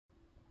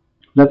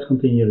Let's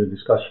continue the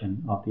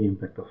discussion of the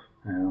impact of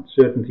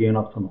uncertainty on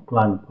optimal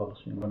climate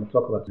policy. I'm going to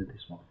talk about the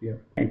Dismal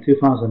Theorem. In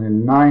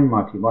 2009,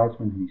 Marty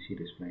Weissman, who you see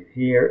displayed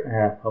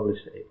here,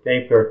 published a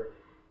paper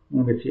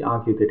in which he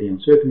argued that the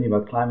uncertainty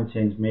about climate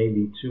change may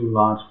be too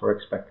large for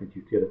expected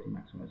utility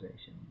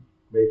maximization.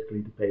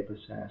 Basically, the paper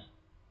says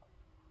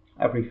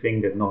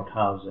everything that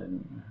Nordhaus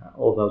and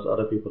all those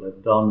other people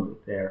have done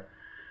with their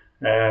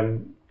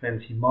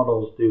fancy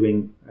models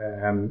doing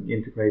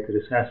integrated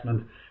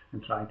assessment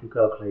and trying to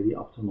calculate the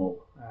optimal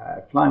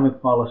climate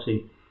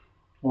policy,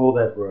 all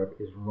that work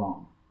is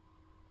wrong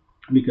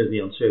because the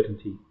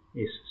uncertainty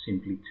is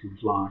simply too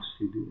large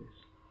to do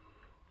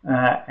this.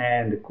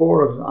 And the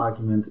core of the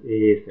argument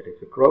is that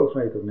if the growth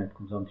rate of net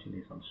consumption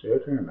is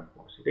uncertain, and of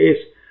course it is,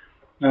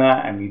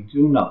 and we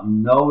do not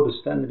know the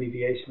standard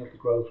deviation of the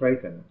growth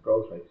rate, and the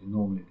growth rate is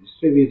normally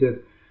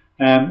distributed,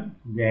 then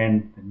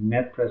the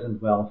net present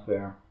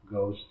welfare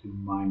goes to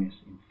minus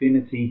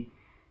infinity,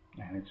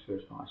 and its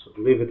first partial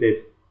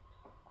derivative,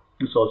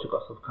 the social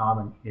cost of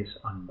carbon, is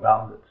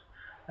unbounded.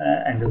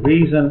 And the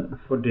reason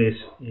for this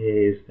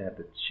is that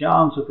the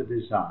chance of a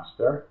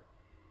disaster,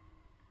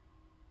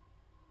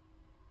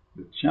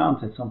 the chance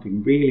that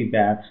something really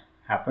bad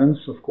happens,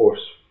 of course,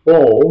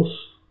 falls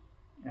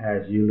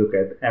as you look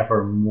at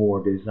ever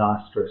more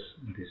disastrous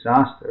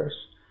disasters,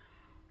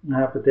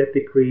 but that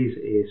decrease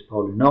is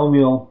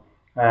polynomial,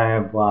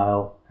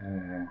 while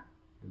the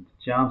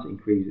chance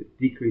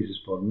decreases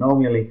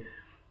polynomially,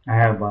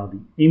 while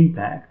the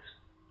impact,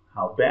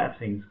 how bad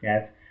things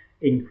get,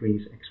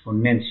 increase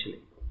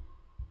exponentially.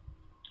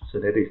 So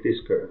that is this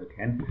curve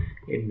again.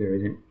 If there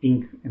is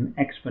an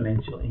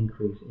exponential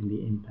increase in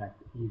the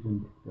impact,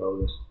 even though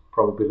the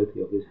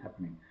probability of this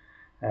happening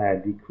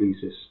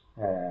decreases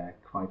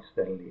quite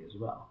steadily as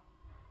well,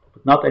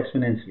 but not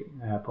exponentially,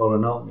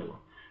 polynomially.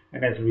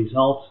 And as a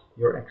result,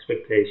 your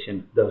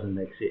expectation doesn't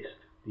exist.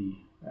 The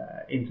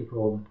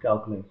integral that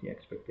calculates the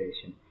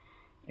expectation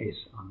is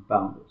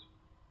unbounded.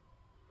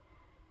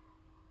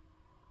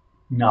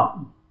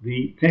 Now,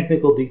 the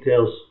technical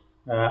details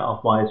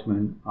of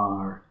Weissman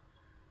are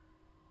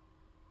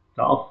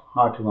tough,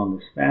 hard to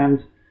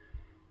understand.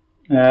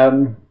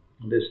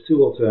 There's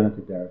two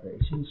alternative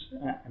derivations,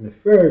 and the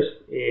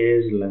first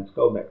is, let's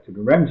go back to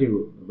the Ramsey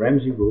rule. The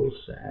Ramsey rule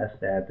says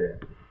that the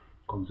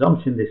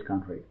consumption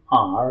discount rate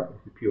R is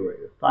the pure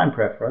rate of time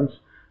preference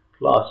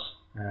plus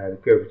the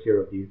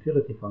curvature of the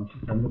utility function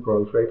and the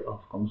growth rate of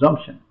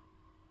consumption.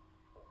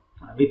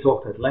 We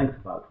talked at length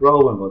about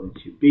rho and what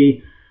it should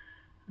be.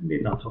 I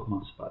did not talk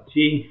much about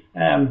G,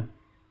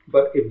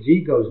 but if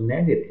G goes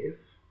negative,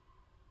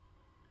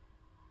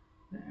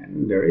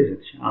 then there is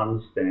a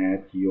chance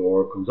that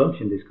your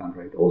consumption discount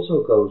rate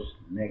also goes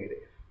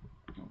negative,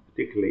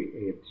 particularly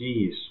if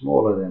G is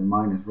smaller than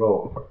minus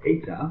rho over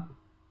eta.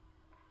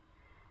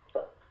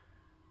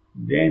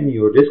 Then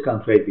your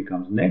discount rate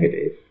becomes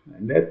negative,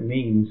 and that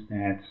means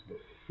that the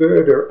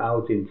further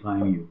out in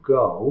time you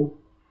go,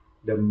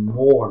 the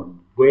more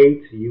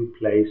weight you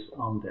place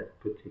on that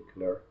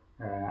particular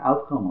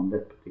outcome, on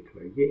that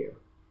particular year.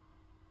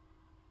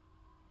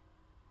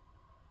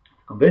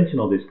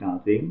 Conventional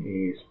discounting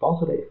is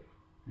positive,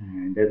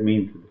 and that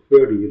means that the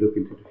further you look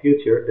into the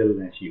future, the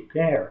less you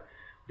care.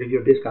 But if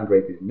your discount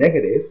rate is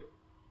negative,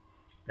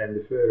 then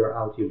the further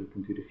out you look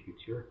into the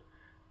future,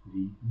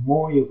 the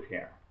more you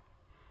care.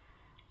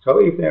 So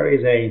if there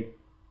is a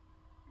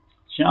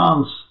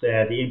chance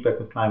that the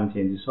impact of climate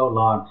change is so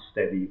large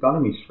that the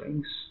economy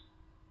shrinks,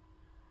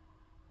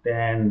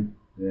 then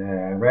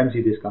the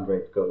Ramsey discount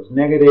rate goes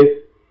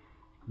negative.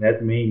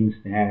 That means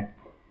that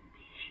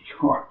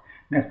your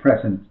net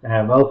present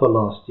welfare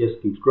loss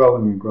just keeps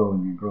growing and growing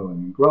and growing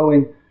and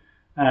growing,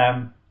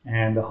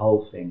 and the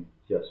whole thing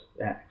just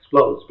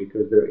explodes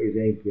because there is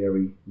a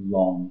very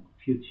long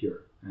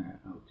future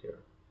out there.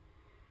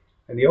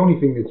 And the only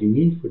thing that you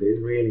need for this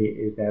really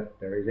is that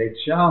there is a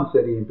chance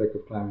that the impact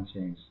of climate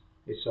change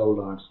is so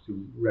large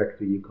to wreck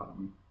the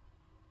economy.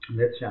 And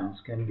that chance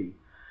can be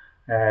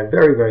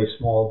very, very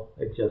small.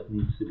 It just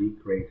needs to be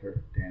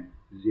greater than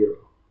 0.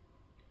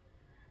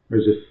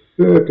 There's a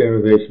third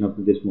derivation of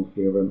the Dismal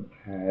Theorem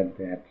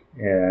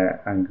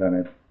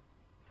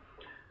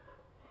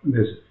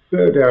There's a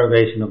third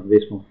derivation of the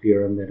Dismal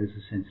Theorem that is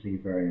essentially a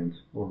variant,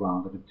 or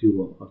rather the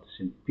dual, of the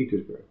St.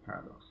 Petersburg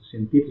paradox. The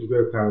St.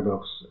 Petersburg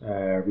paradox,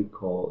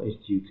 recall, is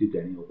due to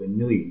Daniel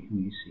Bernoulli, who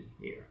you see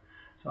here.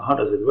 So how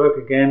does it work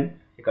again?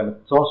 You're going to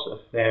toss a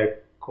fair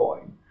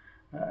coin.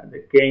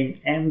 The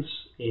game ends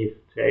if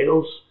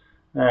tails,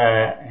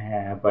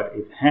 but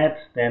if heads,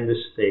 then the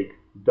stake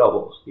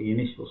doubles. The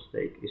initial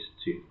stake is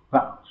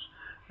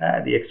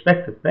 £2. The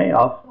expected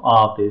payoff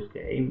of this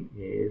game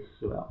is,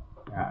 well,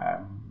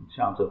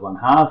 chance of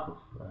 1/2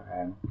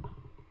 of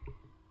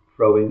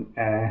throwing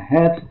a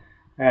head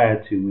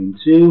to win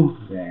 2.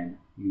 Then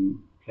you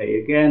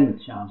play again,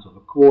 the chance of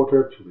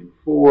 1/4 to win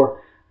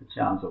 4, the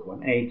chance of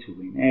 1/8 to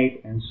win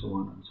 8, and so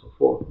on and so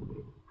forth.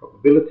 The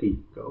probability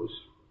goes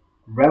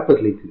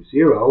rapidly to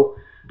 0,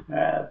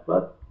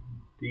 but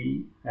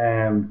the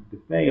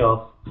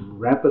payoff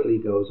rapidly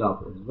goes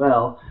up as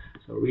well.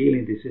 So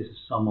really this is a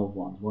sum of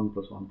ones, 1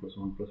 plus 1 plus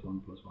 1 plus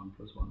 1 plus 1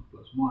 plus 1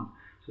 plus 1.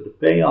 So the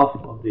payoff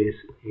of this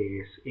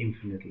is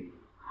infinitely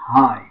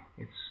high.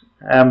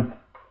 And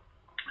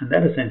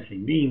that essentially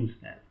means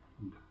that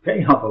the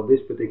payoff of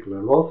this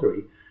particular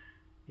lottery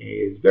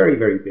is very,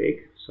 very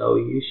big. So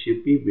you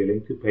should be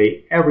willing to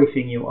pay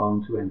everything you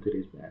own to enter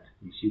this bet.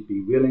 You should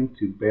be willing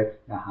to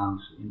bet the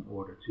house in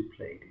order to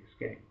play this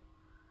game.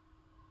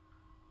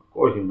 Of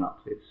course you're not.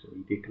 It's a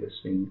ridiculous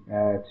thing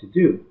to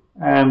do.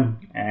 And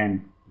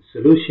the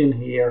solution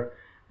here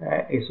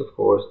is, of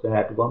course,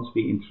 that once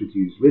we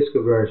introduce risk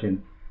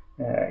aversion,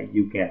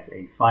 you get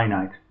a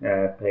finite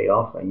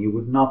payoff, and you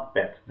would not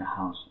bet the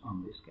house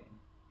on this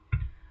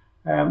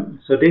game.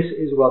 So this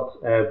is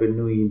what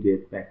Bernoulli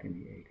did back in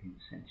the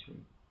 18th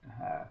century.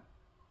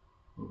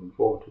 Moving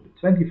forward to the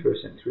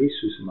 21st century,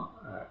 Susama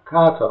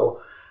Cato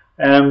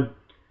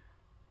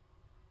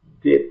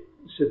did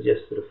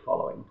suggest the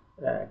following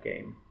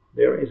game.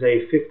 There is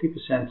a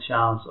 50%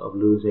 chance of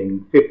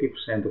losing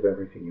 50% of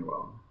everything you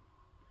own.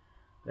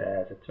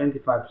 There's a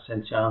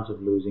 25% chance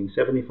of losing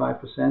 75%,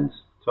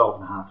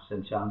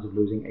 12.5% chance of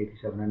losing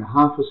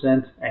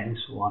 87.5%, and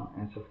so on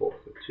and so forth.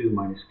 The 2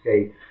 minus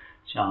k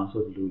chance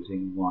of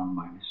losing 1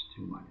 minus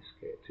 2 minus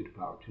k to the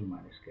power 2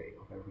 minus k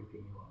of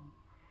everything you own.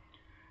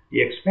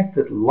 The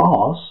expected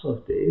loss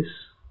of this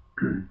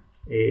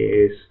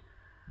is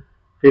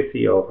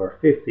 50 over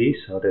 50,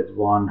 so that's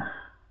 1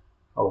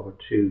 over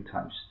 2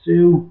 times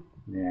 2,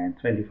 and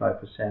 25%,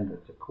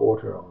 that's a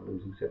quarter of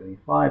losing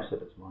 75, so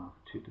that's 1 over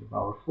 2 to the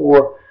power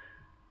 4,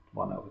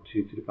 1 over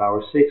 2 to the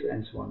power 6,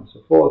 and so on and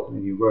so forth. And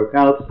if you work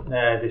out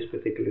this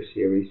particular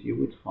series, you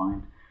would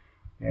find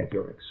that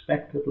your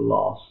expected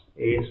loss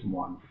is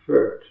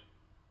 1/3.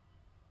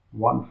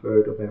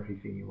 1/3 of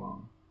everything you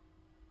own.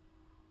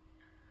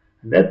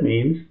 And that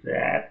means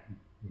that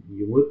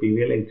you would be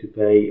willing to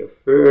pay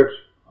 1/3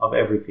 of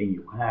everything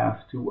you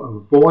have to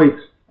avoid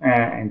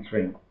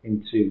entering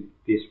into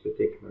this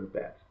particular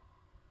bet.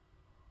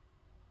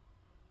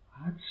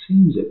 That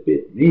seems a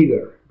bit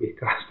meager,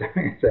 because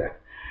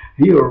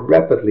you're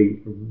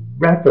rapidly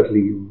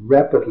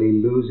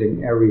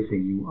losing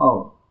everything you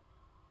own.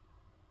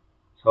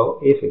 So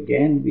if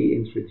again we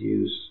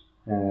introduce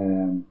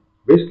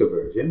risk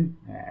aversion,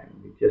 and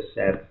we just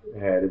set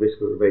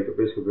the rate of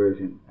risk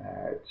aversion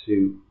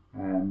to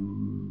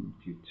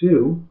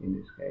 2 in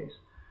this case,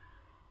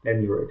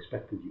 then your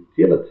expected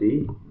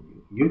utility,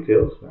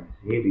 utils,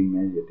 here we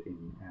measured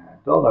in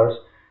dollars,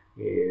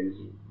 is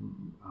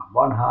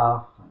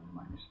 1/2 times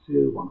minus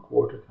 2,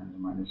 1/4 times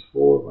minus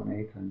 4,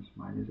 1/8 times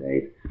minus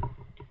 8.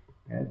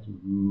 That's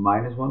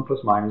minus 1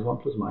 plus minus 1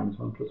 plus minus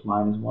 1 plus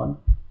minus 1.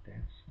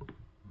 That's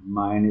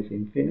minus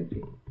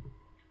infinity.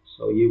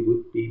 So you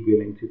would be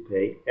willing to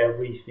pay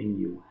everything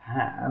you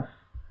have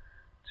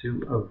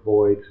to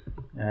avoid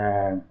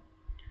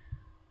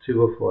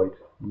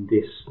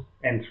this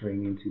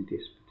entering into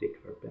this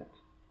particular bet.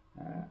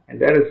 And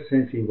that is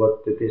essentially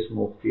what the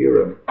Dismal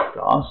Theorem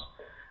does.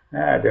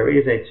 There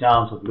is a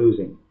chance of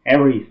losing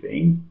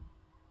everything.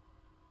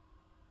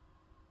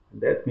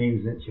 And that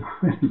means that you're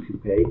willing to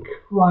pay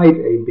quite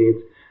a bit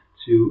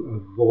to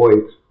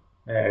avoid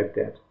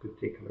that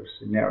particular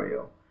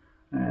scenario.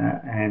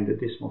 And the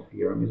Dismal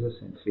Theorem is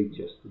essentially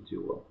just the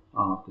dual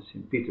of the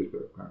St.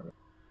 Petersburg paradox.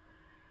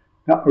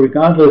 Now,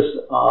 regardless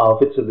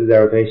of which of the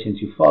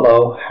derivations you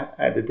follow,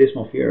 the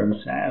Dismal Theorem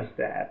says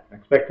that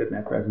expected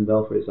net present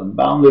welfare is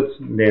unbounded,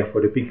 and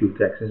therefore the PQ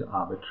tax is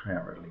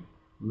arbitrarily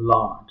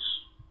large.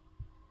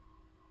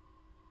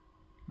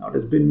 Now,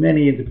 there's been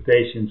many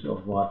interpretations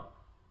of what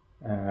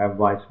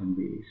Weizmann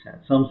really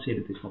said. Some see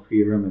the Dismal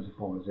Theorem as a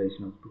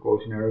formalization of the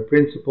precautionary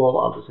principle,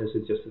 others as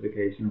a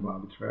justification of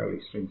arbitrarily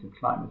stringent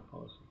climate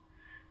policy.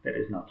 That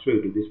is not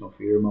true. The Dismal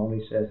Theorem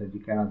only says that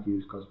you cannot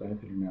use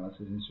cost-benefit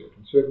analysis in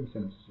certain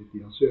circumstances if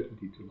the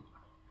uncertainty is too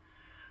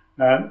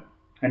large.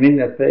 And in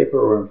that paper,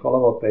 or in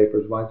follow-up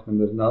papers, Weizmann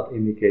does not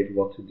indicate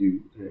what to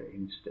do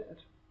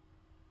instead.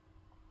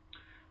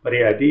 But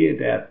the idea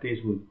that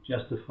this would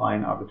justify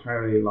an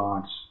arbitrarily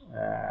large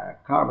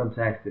carbon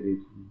tax, that it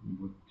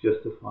would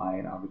justify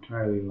an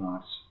arbitrarily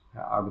large,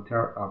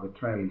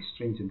 arbitrarily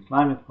stringent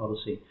climate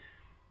policy,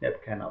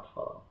 that cannot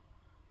follow.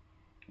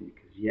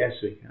 Because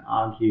yes, we can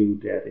argue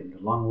that in the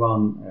long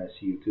run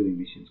CO2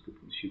 emissions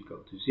should go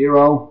to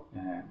 0,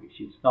 and we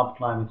should stop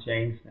climate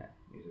change. That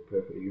is a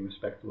perfectly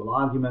respectable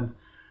argument.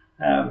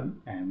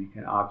 And we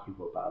can argue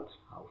about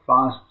how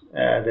fast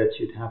that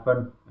should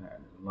happen.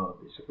 There's a lot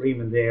of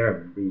disagreement there,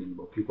 and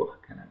reasonable people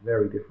can have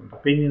very different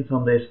opinions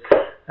on this.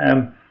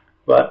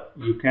 But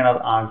you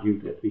cannot argue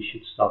that we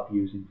should stop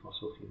using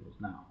fossil fuels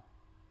now,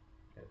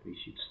 that we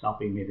should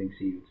stop emitting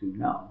CO2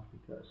 now,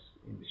 because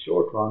in the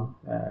short run,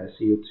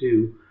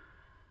 CO2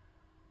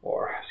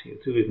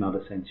 is not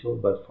essential,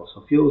 but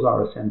fossil fuels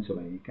are essential,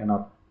 and you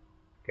cannot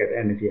get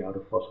energy out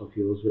of fossil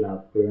fuels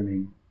without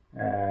burning,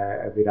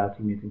 without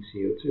emitting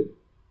CO2.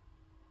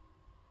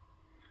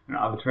 An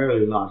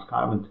arbitrarily large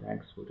carbon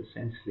tax would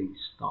essentially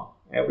stop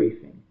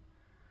everything.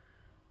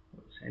 It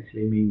would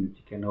essentially mean that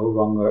you can no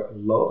longer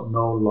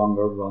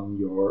run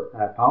your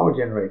power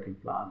generating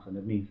plants, and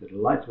that means that the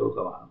lights will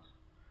go out.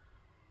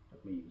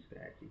 it means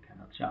that you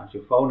cannot charge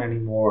your phone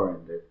anymore,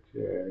 and that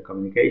the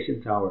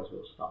communication towers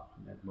will stop,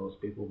 and that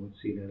most people would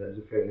see that as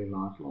a fairly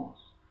large loss.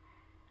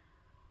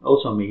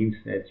 Also means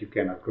that you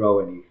cannot grow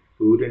any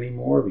food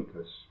anymore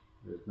because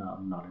there's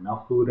not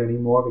enough food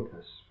anymore,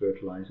 because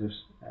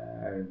fertilizers,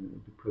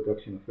 the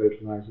production of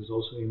fertilizers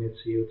also emits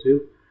CO2.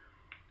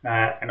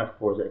 And of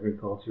course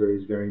agriculture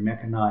is very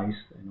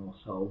mechanized, and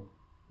also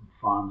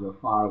farms are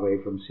far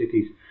away from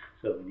cities,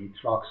 so we need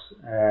trucks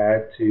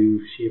to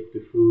ship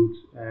the food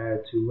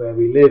to where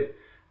we live,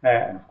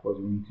 and of course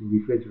we need to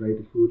refrigerate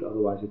the food,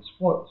 otherwise it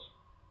spoils.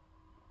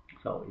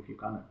 So if you're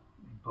going to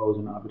impose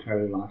an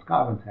arbitrarily large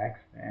carbon tax,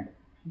 then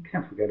you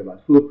can't forget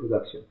about food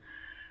production.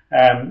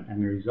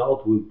 And the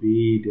result would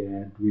be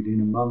that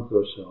within a month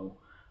or so,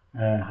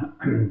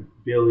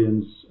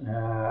 billions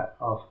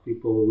of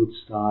people would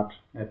start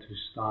to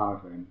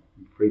starve, and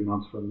 3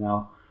 months from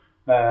now,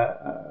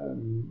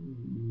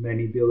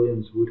 many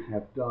billions would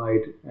have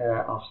died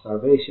of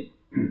starvation.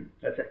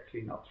 That's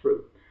actually not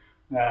true,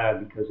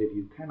 because if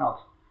you cannot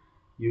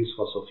use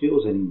fossil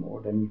fuels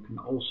anymore, then you can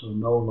also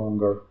no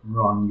longer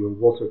run your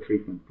water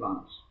treatment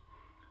plants.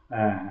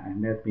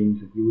 And that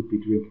means that you would be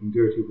drinking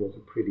dirty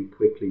water pretty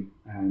quickly,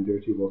 and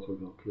dirty water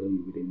will kill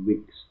you within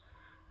weeks.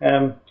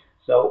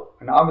 So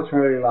an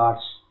arbitrarily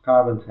large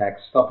carbon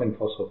tax stopping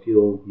fossil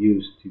fuel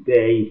use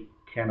today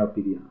cannot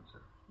be the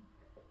answer.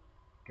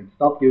 You can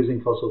stop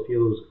using fossil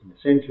fuels in a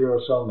century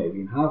or so,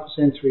 maybe in half a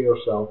century or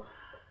so,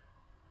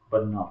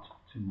 but not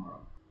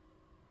tomorrow.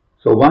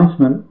 So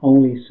Weizmann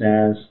only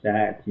says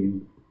that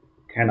you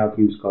cannot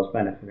use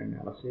cost-benefit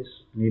analysis,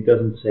 and he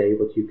doesn't say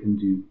what you can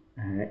do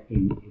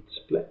in its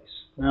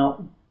place.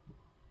 Now,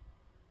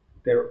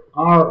 there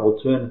are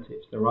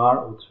alternatives. There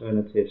are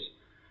alternatives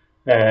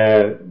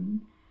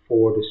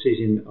for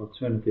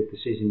alternative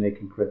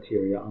decision-making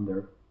criteria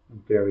under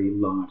very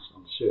large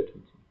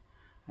uncertainty.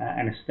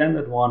 And a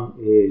standard one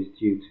is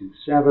due to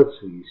Sabbats,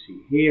 who you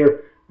see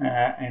here,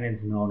 and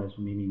it's known as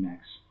minimax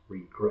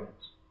regret.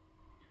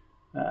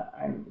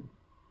 And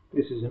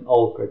this is an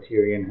old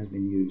criterion, has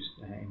been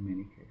used in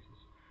many cases.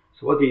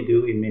 So what do you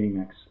do in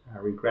minimax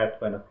regret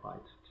when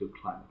applied to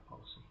climate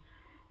policy?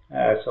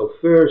 So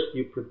first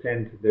you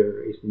pretend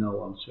there is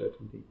no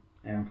uncertainty,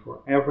 and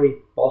for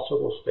every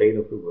possible state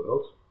of the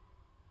world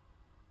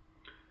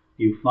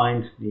you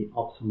find the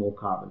optimal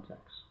carbon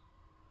tax.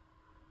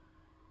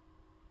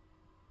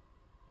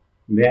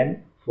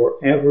 Then for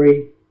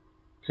every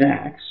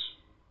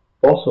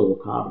possible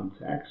carbon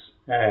tax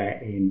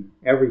in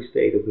every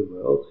state of the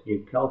world,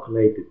 you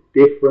calculate the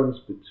difference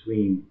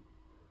between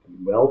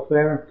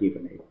welfare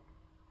given a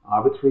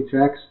arbitrary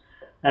tax,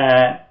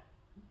 and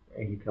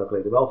you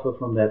calculate the welfare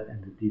from that,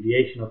 and the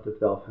deviation of that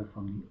welfare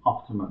from the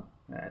optimum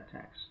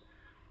tax.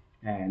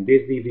 And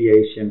this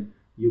deviation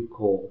you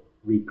call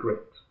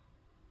regret.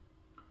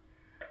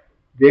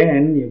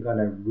 Then you're going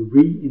to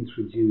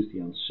reintroduce the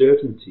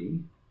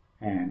uncertainty,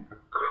 and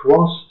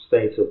across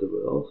states of the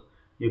world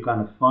you're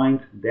going to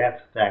find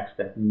that tax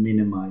that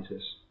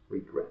minimizes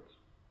regret.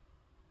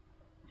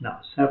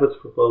 Now, Sabbats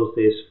proposed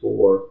this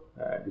for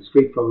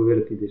discrete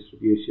probability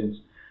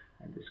distributions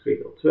and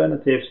discrete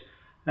alternatives,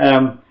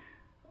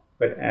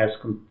 but as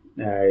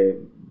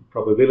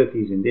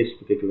probabilities in this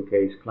particular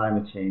case,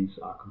 climate change,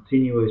 are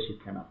continuous, you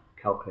cannot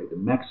calculate the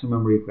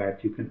maximum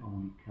regret, you can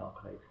only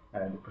calculate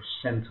the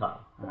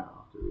percentile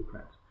of the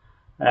regret.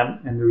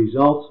 And the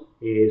result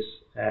is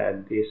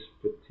this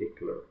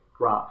particular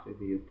graph if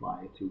we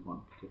apply it to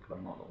one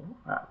particular model.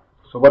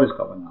 So what is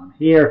going on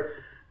here?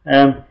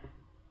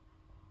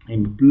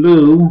 In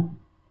blue,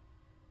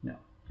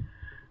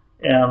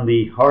 on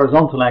the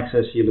horizontal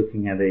axis you're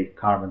looking at a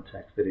carbon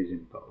tax that is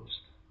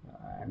imposed,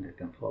 and it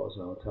then follows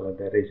our telling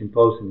that is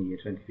imposed in the year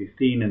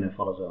 2015, and then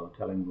follows our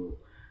telling rule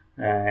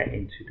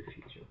into the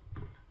future.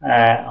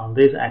 On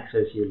this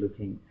axis you're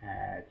looking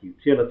at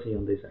utility,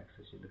 on this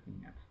axis you're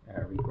looking at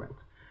regret.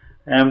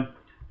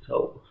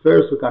 So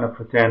first we're going to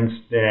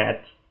pretend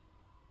that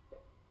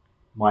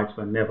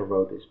Weizmann never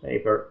wrote this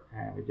paper,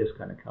 and we're just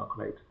going to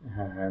calculate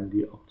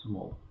the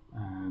optimal,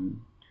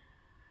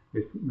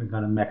 we're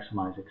going to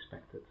maximize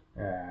expected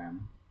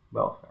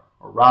welfare,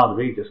 or rather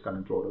we're just going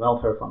to draw the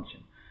welfare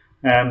function.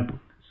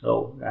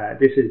 So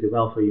this is the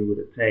welfare you would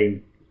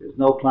attain if there's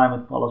no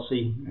climate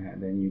policy, and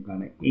then you're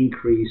going to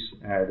increase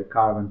the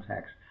carbon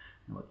tax,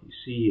 and what you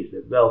see is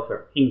that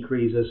welfare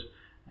increases,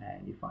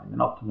 and you find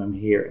an optimum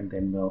here, and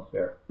then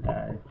welfare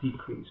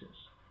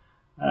decreases.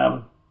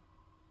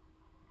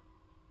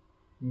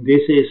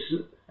 This is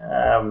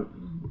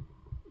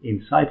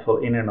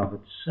insightful in and of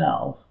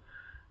itself,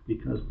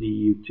 because the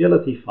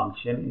utility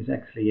function is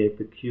actually a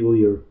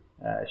peculiar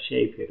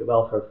shape here. The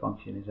welfare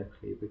function is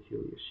actually a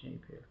peculiar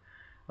shape here.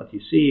 What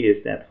you see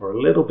is that for a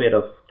little bit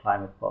of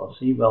climate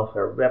policy,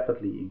 welfare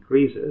rapidly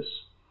increases.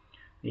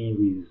 Then you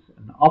reach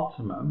an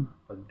optimum,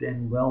 but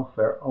then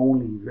welfare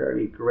only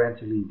very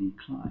gradually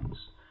declines.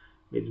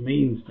 Which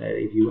means that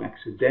if you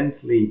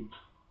accidentally,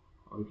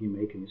 or if you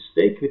make a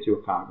mistake with your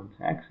carbon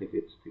tax, if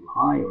it's too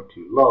high or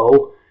too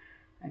low,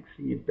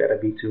 actually it better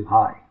be too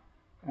high.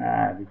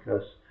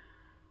 Because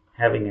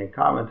having a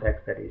carbon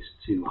tax that is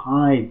too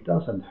high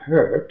doesn't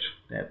hurt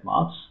that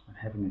much, but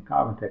having a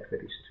carbon tax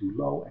that is too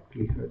low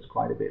actually hurts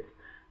quite a bit.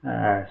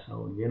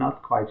 So you're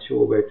not quite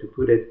sure where to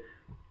put it.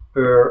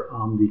 Err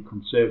on the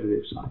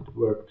conservative side,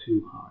 work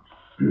too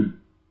hard.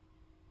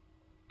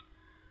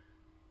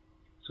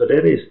 So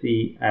that is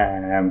the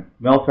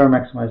welfare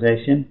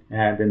maximization,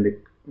 and then the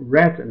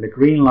red and the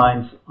green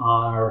lines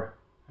are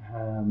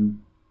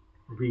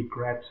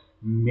regret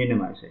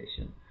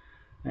minimization.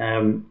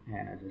 And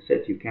as I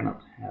said, you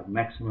cannot have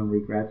maximum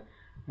regret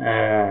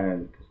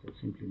because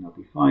that's simply not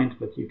defined,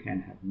 but you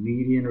can have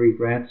median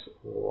regrets,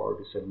 or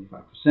the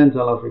 75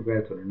 percentile of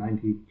regret, or the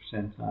 90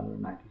 percentile, or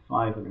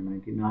 95, or the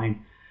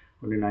 99,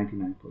 or the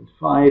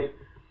 99.5.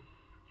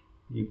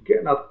 You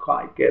cannot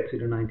quite get to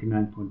the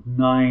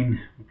 99.9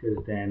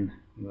 because then,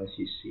 as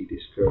you see,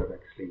 this curve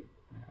actually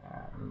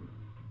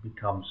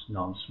becomes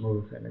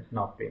non-smooth and it's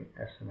not been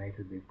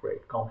estimated with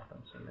great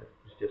confidence, and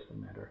it's just a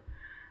matter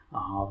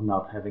of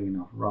not having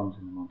enough runs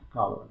in the Monte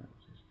Carlo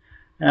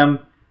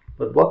analysis.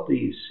 But what do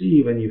you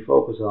see when you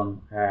focus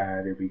on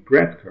the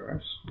regret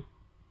curves?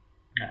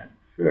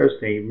 First,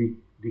 they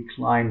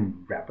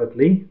decline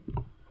rapidly.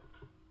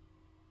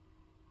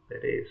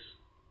 That is,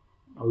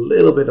 a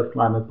little bit of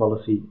climate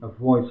policy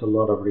avoids a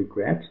lot of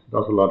regret,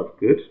 does a lot of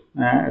good,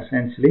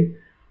 essentially.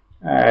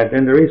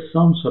 Then there is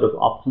some sort of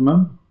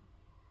optimum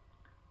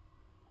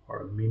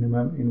or a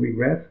minimum in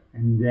regret,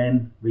 and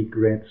then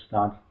regret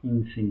starts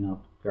inching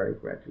up very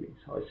gradually.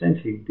 So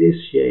essentially this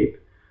shape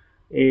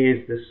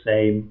is the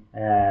same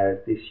as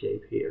this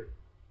shape here,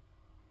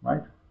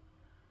 right?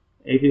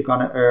 If you're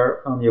going to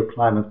err on your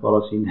climate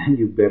policy, then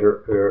you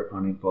better err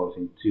on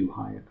imposing too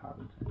high a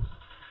carbon tax.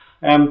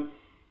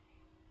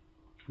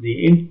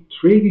 The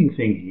intriguing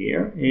thing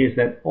here is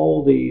that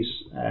all these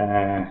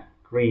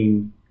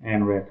green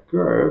and red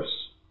curves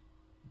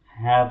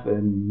have a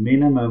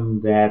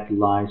minimum that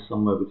lies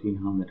somewhere between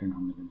 100 and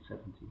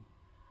 170.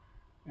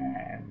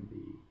 And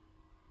the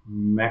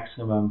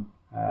maximum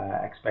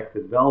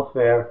expected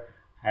welfare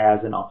has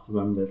an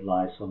optimum that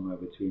lies somewhere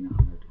between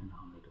 100 and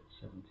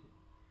 170.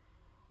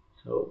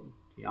 So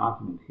the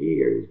argument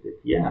here is that,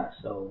 yeah,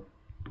 so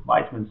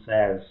Weizmann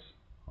says,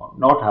 or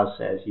Nordhaus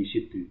says, you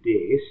should do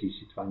this, you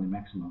should find the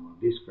maximum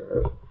of this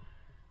curve.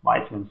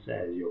 Weizmann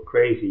says, you're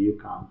crazy, you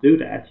can't do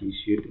that, you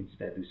should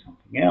instead do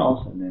something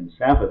else. And then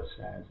Savage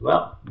says,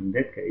 well, in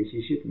that case,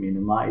 you should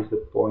minimize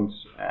the points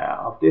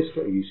of this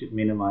curve, you should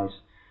minimize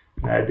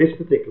this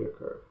particular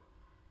curve.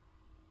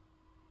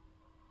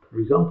 The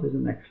result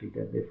isn't actually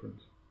that different.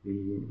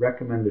 The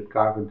recommended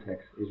carbon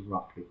tax is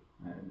roughly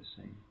the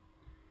same.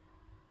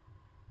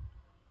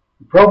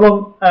 The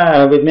problem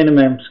with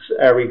minimum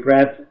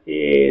regret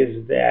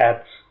is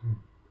that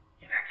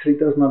it actually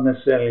does not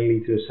necessarily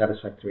lead to a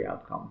satisfactory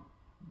outcome.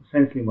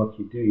 Essentially what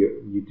you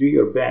do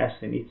your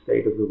best in each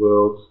state of the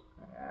world,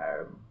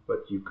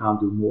 but you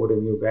can't do more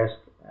than your best,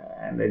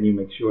 and then you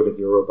make sure that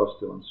you're robust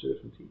to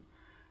uncertainty.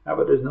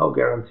 But there's no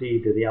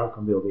guarantee that the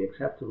outcome will be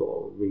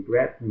acceptable.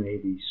 Regret may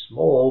be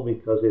small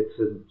because it's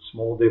a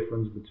small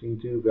difference between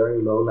two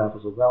very low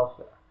levels of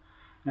welfare.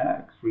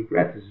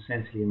 Regret is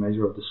essentially a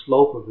measure of the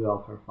slope of the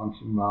welfare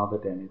function rather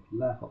than its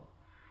level.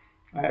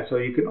 So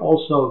you can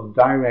also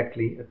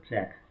directly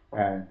attack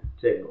the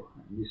tail.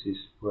 And this is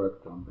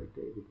work done by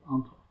David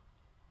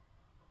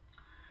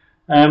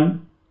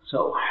Anton.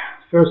 So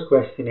first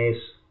question is,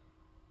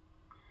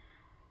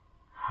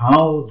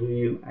 how do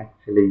you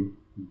actually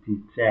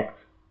detect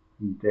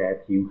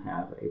that you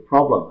have a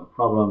problem? A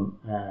problem,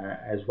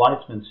 as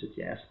Weizmann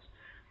suggests,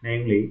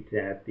 namely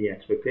that the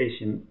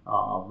expectation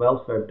of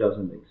welfare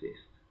doesn't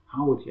exist.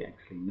 How would you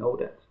actually know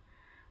that?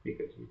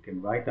 Because you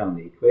can write down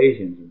the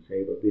equations and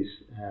say, well, this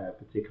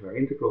particular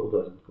integral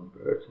doesn't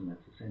converge, and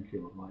that's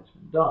essentially what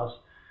Weizmann does.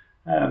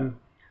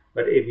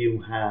 But if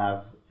you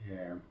have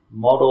a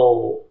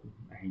model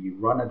and you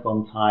run it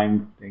one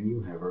time, then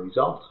you have a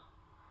result.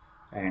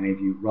 And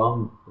if you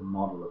run the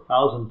model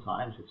 1,000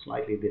 times with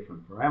slightly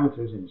different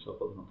parameters in the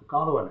so-called Monte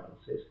Carlo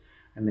analysis,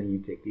 and then you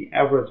take the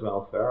average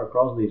welfare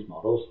across these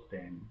models,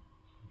 then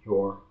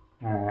your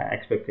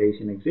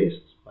expectation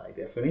exists. By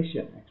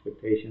definition,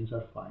 expectations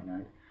are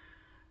finite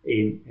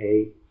in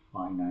a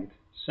finite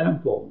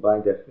sample, by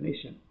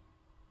definition.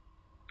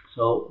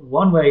 So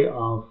one way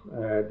of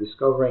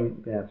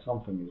discovering that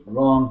something is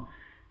wrong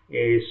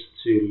is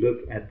to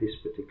look at this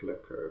particular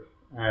curve.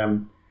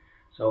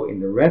 So in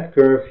the red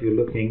curve, you're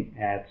looking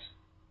at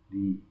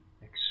the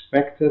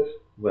expected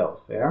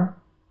welfare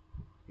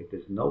if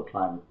there's no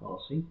climate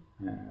policy,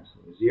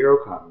 so zero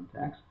carbon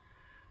tax,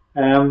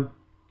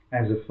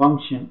 as a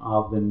function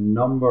of the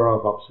number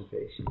of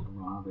observations, or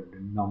rather the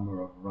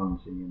number of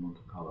runs in your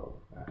Monte Carlo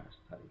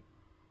study.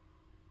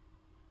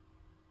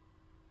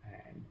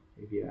 And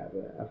if you have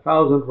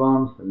 1,000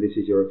 runs, then this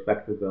is your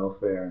expected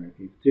welfare, and if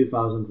you have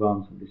 2,000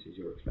 runs, then this is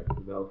your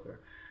expected welfare.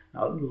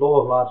 Now, the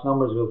law of large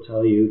numbers will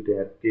tell you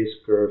that this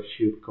curve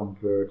should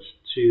converge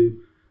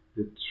to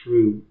the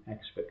true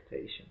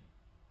expectation.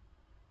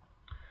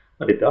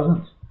 But it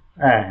doesn't.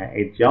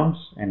 it jumps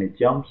and it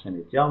jumps and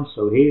it jumps.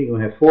 So here you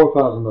have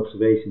 4,000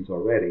 observations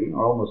already,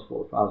 or almost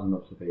 4,000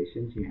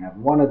 observations. You have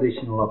one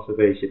additional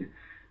observation,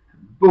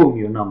 and boom,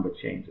 your number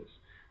changes.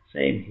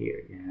 Same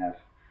here. You have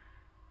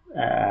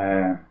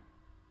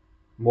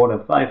more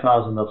than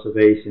 5,000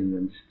 observations,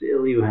 and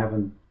still you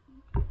haven't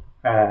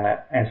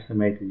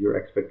estimated your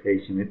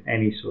expectation with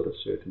any sort of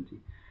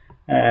certainty.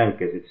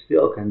 Because it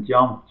still can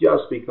jump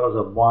just because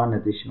of one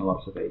additional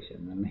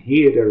observation. And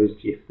here there is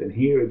shift, and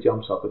here it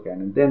jumps up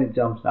again, and then it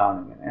jumps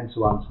down again, and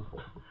so on and so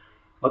forth.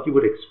 What you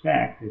would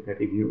expect is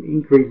that if you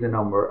increase the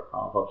number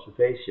of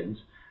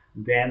observations,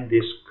 then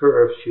this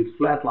curve should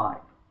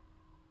flatline.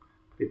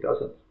 But it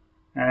doesn't.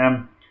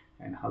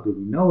 And how do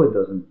we know it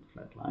doesn't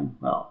flatline?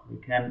 Well, we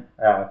can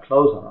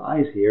close our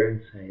eyes here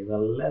and say,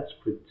 well, let's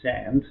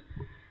pretend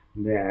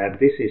that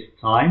this is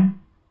time.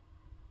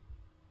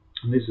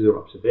 And this is our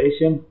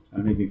observation,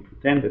 and if we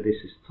pretend that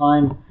this is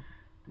time,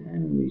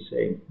 then we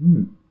say,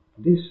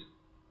 this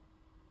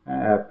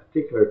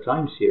particular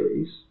time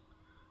series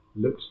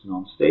looks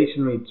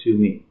non-stationary to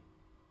me.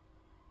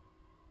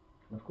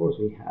 Of course,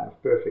 we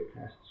have perfect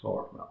tests,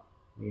 or well,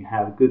 we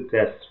have good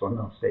tests for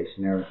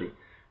non-stationarity,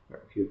 where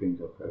a few things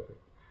are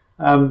perfect.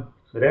 So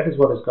that is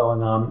what is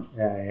going on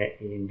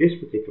in this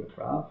particular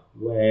graph,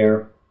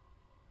 where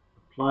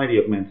apply the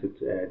augmented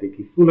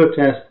Dickey-Fuller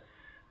test.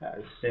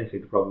 Essentially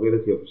the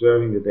probability of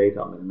observing the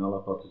data under the null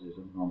hypothesis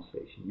of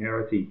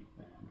non-stationarity,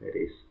 that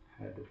is,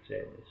 the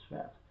tail is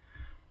fat.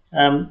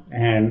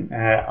 And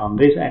on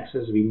this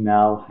axis we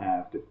now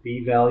have the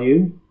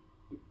p-value,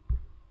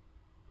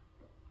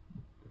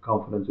 the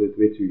confidence with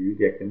which we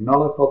reject the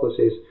null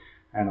hypothesis,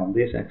 and on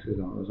this axis,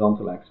 on the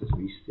horizontal axis,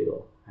 we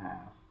still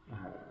have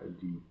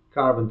the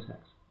carbon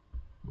tax.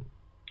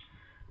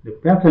 The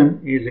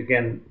pattern is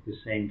again the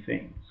same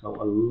thing, so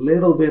a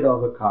little bit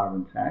of a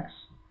carbon tax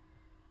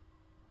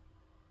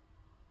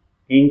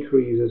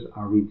increases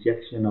our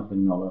rejection of the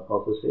null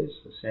hypothesis,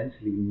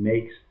 essentially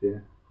makes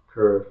the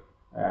curve,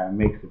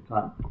 makes the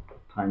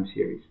time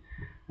series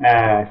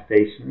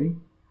stationary.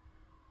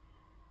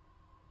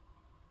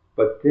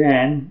 But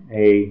then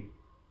a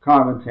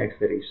carbon tax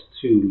that is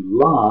too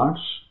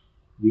large,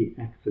 we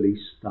actually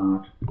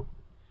start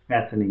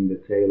fattening the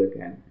tail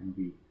again, and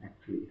we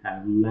actually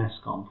have less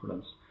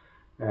confidence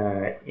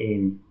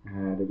in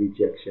the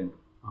rejection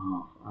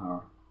of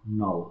our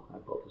null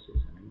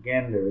hypothesis. And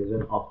again, there is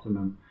an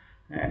optimum.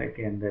 And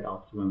again, that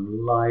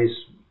optimum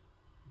lies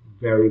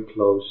very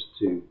close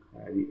to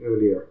the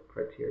earlier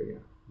criteria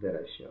that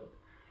I showed.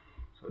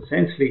 So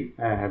essentially,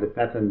 the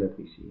pattern that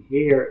we see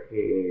here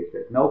is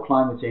that no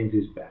climate change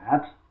is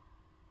bad.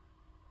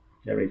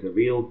 There is a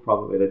real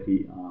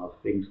probability of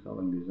things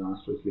going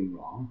disastrously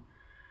wrong.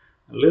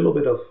 A little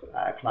bit of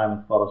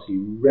climate policy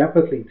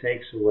rapidly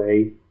takes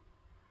away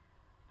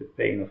the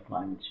pain of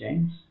climate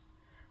change.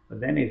 But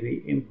then if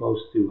we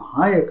impose too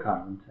high a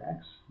carbon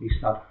tax, we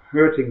start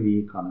hurting the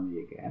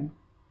economy again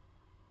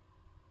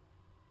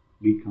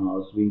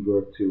because we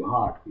work too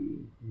hard.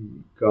 We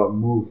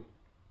move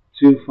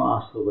too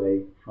fast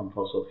away from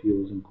fossil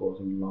fuels and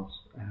causing lots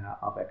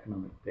of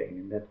economic pain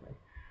in that way.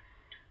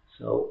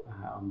 So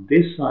on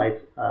this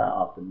side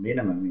of the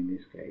minimum in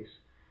this case,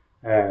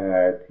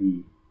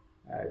 the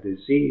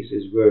disease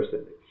is worse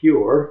than the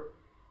cure.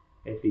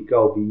 If we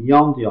go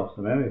beyond the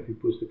optimum, if we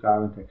push the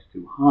carbon tax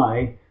too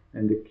high,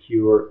 then the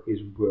cure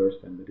is worse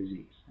than the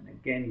disease. And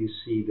again, you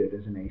see that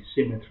there's an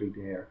asymmetry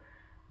there,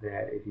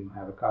 that if you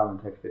have a carbon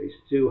tax that is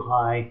too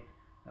high,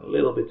 a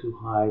little bit too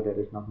high, that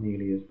is not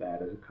nearly as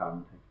bad as a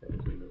carbon tax that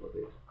is a little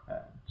bit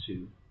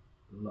too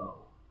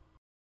low.